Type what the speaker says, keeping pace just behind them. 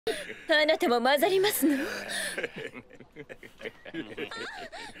あなたも混ざりますの？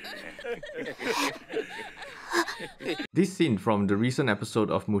 This scene from the recent episode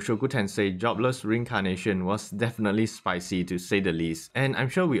of Mushoku Tensei Jobless Reincarnation was definitely spicy to say the least, and I'm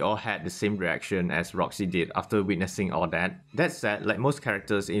sure we all had the same reaction as Roxy did after witnessing all that. That said, like most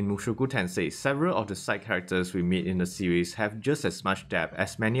characters in Mushoku Tensei, several of the side characters we meet in the series have just as much depth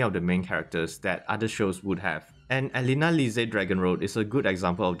as many of the main characters that other shows would have. And Elinalise Dragonroad is a good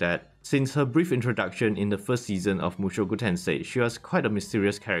example of that. Since her brief introduction in the first season of Mushoku Tensei, she was quite a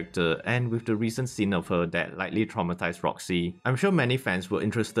mysterious character, and with the recent scene of her that likely traumatized Roxy, I'm sure many fans were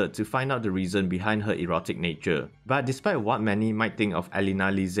interested to find out the reason behind her erotic nature. But despite what many might think of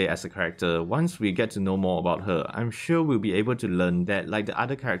Elinalise as a character, once we get to know more about her, I'm sure we'll be able to learn that like the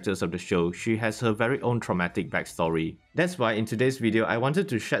other characters of the show, she has her very own traumatic backstory. That's why in today's video, I wanted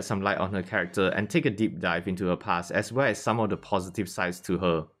to shed some light on her character and take a deep dive into her past as well as some of the positive sides to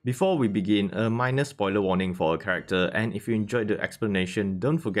her. Before we begin, a minor spoiler warning for her character, and if you enjoyed the explanation,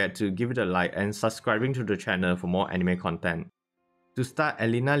 don't forget to give it a like and subscribing to the channel for more anime content. To start,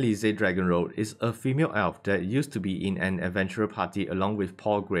 Elinalise Dragonroad is a female elf that used to be in an adventurer party along with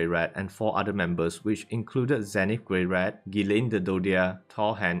Paul Greyrat and 4 other members, which included Zenith Greyrat, Ghislaine the Dodia,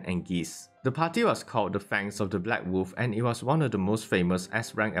 Torhan, and Geese. The party was called the Fangs of the Black Wolf, and it was one of the most famous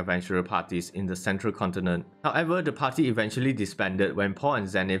S-rank adventurer parties in the central continent. However, the party eventually disbanded when Paul and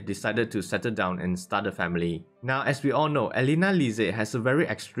Zenith decided to settle down and start a family. Now, as we all know, Elinalise has a very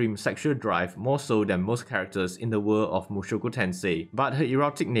extreme sexual drive, more so than most characters in the world of Mushoku Tensei, but her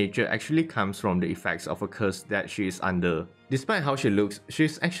erotic nature actually comes from the effects of a curse that she is under. Despite how she looks, she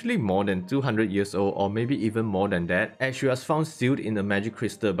is actually more than 200 years old, or maybe even more than that, as she was found sealed in a magic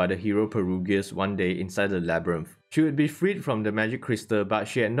crystal by the hero Rudeus one day inside the labyrinth. She would be freed from the magic crystal, but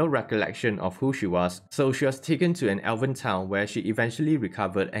she had no recollection of who she was, so she was taken to an elven town where she eventually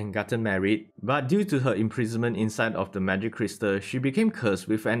recovered and gotten married. But due to her imprisonment inside of the magic crystal, she became cursed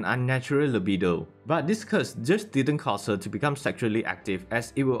with an unnatural libido. But this curse just didn't cause her to become sexually active,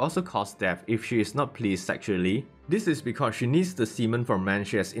 as it will also cause death if she is not pleased sexually. This is because she needs the semen from men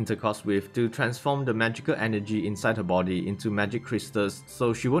she has intercourse with to transform the magical energy inside her body into magic crystals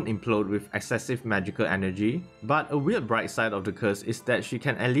so she won't implode with excessive magical energy. But a weird bright side of the curse is that she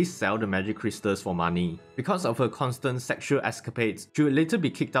can at least sell the magic crystals for money. Because of her constant sexual escapades, she would later be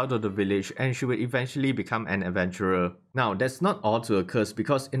kicked out of the village and she would eventually become an adventurer. Now, that's not all to her curse,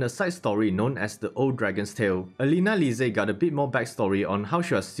 because in a side story known as the Old Dragon's Tale, Elinalise got a bit more backstory on how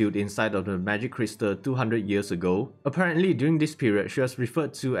she was sealed inside of the magic crystal 200 years ago. Apparently, during this period, she was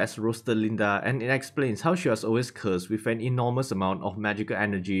referred to as Rosalinda, and it explains how she was always cursed with an enormous amount of magical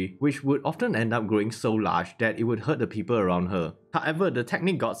energy, which would often end up growing so large that it would hurt the people around her. However, the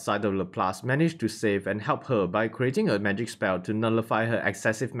technic god side of Laplace managed to save and help her by creating a magic spell to nullify her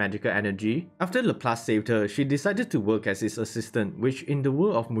excessive magical energy. After Laplace saved her, she decided to work as his assistant, which in the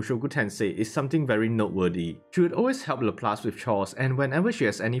world of Mushoku Tensei is something very noteworthy. She would always help Laplace with chores, and whenever she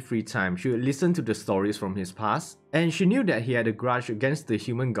has any free time, she would listen to the stories from his past. And she knew that he had a grudge against the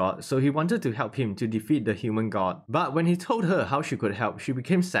human god, so he wanted to help him to defeat the human god. But when he told her how she could help, she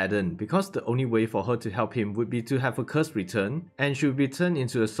became saddened, because the only way for her to help him would be to have a curse return, and she would be turned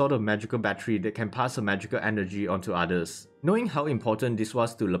into a sort of magical battery that can pass her magical energy onto others. Knowing how important this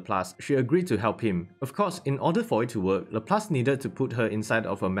was to Laplace, she agreed to help him. Of course, in order for it to work, Laplace needed to put her inside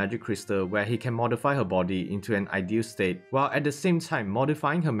of a magic crystal where he can modify her body into an ideal state, while at the same time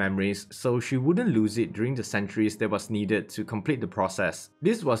modifying her memories so she wouldn't lose it during the centuries that was needed to complete the process.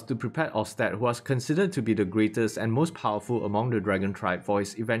 This was to prepare Ostad, who was considered to be the greatest and most powerful among the dragon tribe, for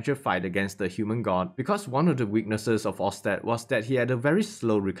his eventual fight against the human god, because one of the weaknesses of Ostad was that he had a very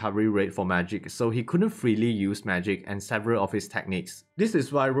slow recovery rate for magic, so he couldn't freely use magic and several of his techniques. This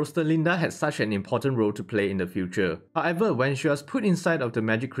is why Rosalinda had such an important role to play in the future. However, when she was put inside of the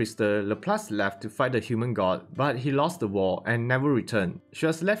magic crystal, Laplace left to fight the human god, but he lost the war and never returned. She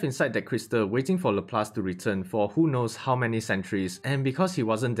was left inside that crystal waiting for Laplace to return for who knows how many centuries, and because he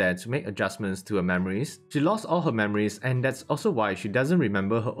wasn't there to make adjustments to her memories, she lost all her memories, and that's also why she doesn't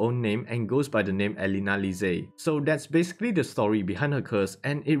remember her own name and goes by the name Elinalise. So that's basically the story behind her curse,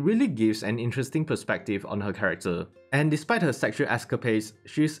 and it really gives an interesting perspective on her character. And despite her sexual escapades,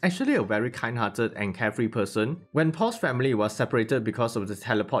 she is actually a very kind-hearted and carefree person. When Paul's family was separated because of the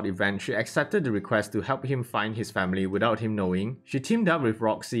teleport event, she accepted the request to help him find his family without him knowing. She teamed up with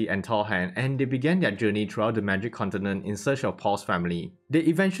Roxy and Torhan, and they began their journey throughout the Magic Continent in search of Paul's family. They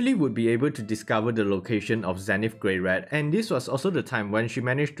eventually would be able to discover the location of Zenith Greyrat, and this was also the time when she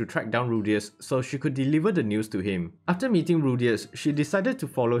managed to track down Rudeus so she could deliver the news to him. After meeting Rudeus, she decided to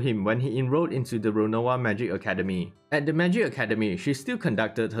follow him when he enrolled into the Renoa Magic Academy. At the Magic Academy, she still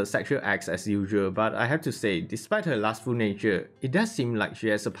conducted her sexual acts as usual, but I have to say, despite her lustful nature, it does seem like she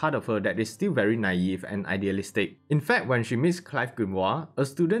has a part of her that is still very naive and idealistic. In fact, when she meets Clive Grimoire, a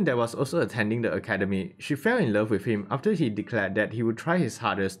student that was also attending the academy, she fell in love with him after he declared that he would try his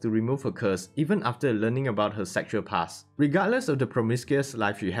hardest to remove her curse even after learning about her sexual past. Regardless of the promiscuous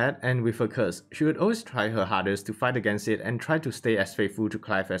life she had and with her curse, she would always try her hardest to fight against it and try to stay as faithful to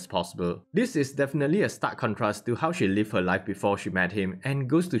Clive as possible. This is definitely a stark contrast to how she lived her life before she met him, and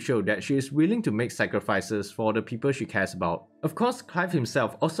goes to show that she is willing to make sacrifices for the people she cares about. Of course, Clive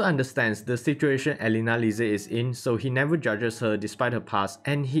himself also understands the situation Elinalise is in, so he never judges her despite her past,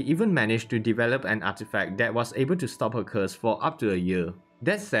 and he even managed to develop an artifact that was able to stop her curse for up to a year.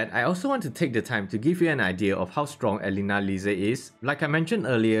 That said, I also want to take the time to give you an idea of how strong Elinalise is. Like I mentioned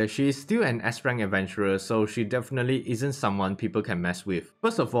earlier, she is still an S-rank adventurer, so she definitely isn't someone people can mess with.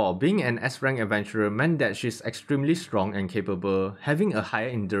 First of all, being an S-rank adventurer meant that she's extremely strong and capable, having a higher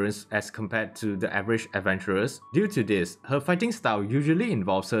endurance as compared to the average adventurers. Due to this, her fighting style usually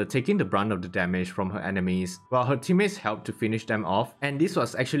involves her taking the brunt of the damage from her enemies, while her teammates help to finish them off, and this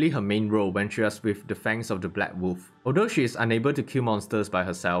was actually her main role when she was with the Fangs of the Black Wolf. Although she is unable to kill monsters by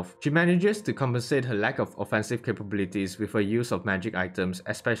herself, she manages to compensate her lack of offensive capabilities with her use of magic items,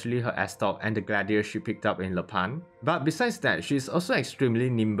 especially her Astok and the Gladius she picked up in Lepan. But besides that, she is also extremely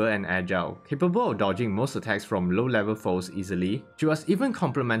nimble and agile, capable of dodging most attacks from low-level foes easily. She was even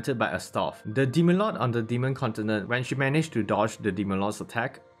complemented by Astolf, the Demon Lord on the Demon Continent, when she managed to dodge the Demon Lord's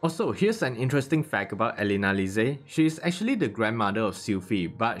attack. Also, here's an interesting fact about Elinalise. She is actually the grandmother of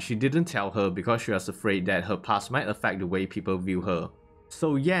Sylphie, but she didn't tell her because she was afraid that her past might affect the way people view her.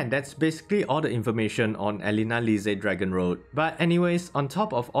 So yeah, that's basically all the information on Elinalise Dragonroad. But anyways, on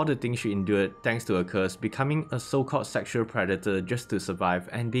top of all the things she endured thanks to her curse, becoming a so-called sexual predator just to survive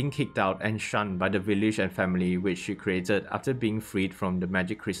and being kicked out and shunned by the village and family which she created after being freed from the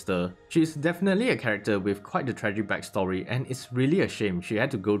magic crystal, she is definitely a character with quite a tragic backstory, and it's really a shame she had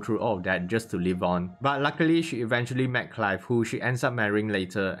to go through all of that just to live on. But luckily she eventually met Clive, who she ends up marrying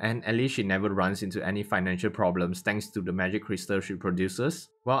later, and at least she never runs into any financial problems thanks to the magic crystal she produces.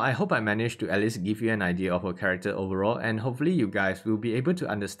 Well, I hope I managed to at least give you an idea of her character overall, and hopefully you guys will be able to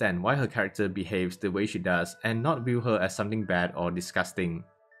understand why her character behaves the way she does and not view her as something bad or disgusting.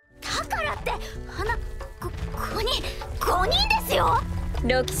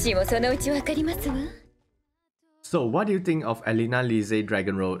 So what do you think of Elinalise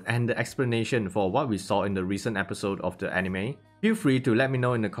Dragonroad and the explanation for what we saw in the recent episode of the anime? Feel free to let me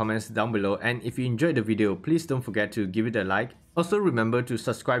know in the comments down below, and if you enjoyed the video, please don't forget to give it a like. Also remember to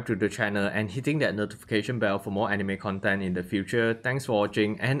subscribe to the channel and hitting that notification bell for more anime content in the future. Thanks for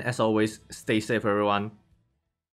watching, and as always, stay safe everyone.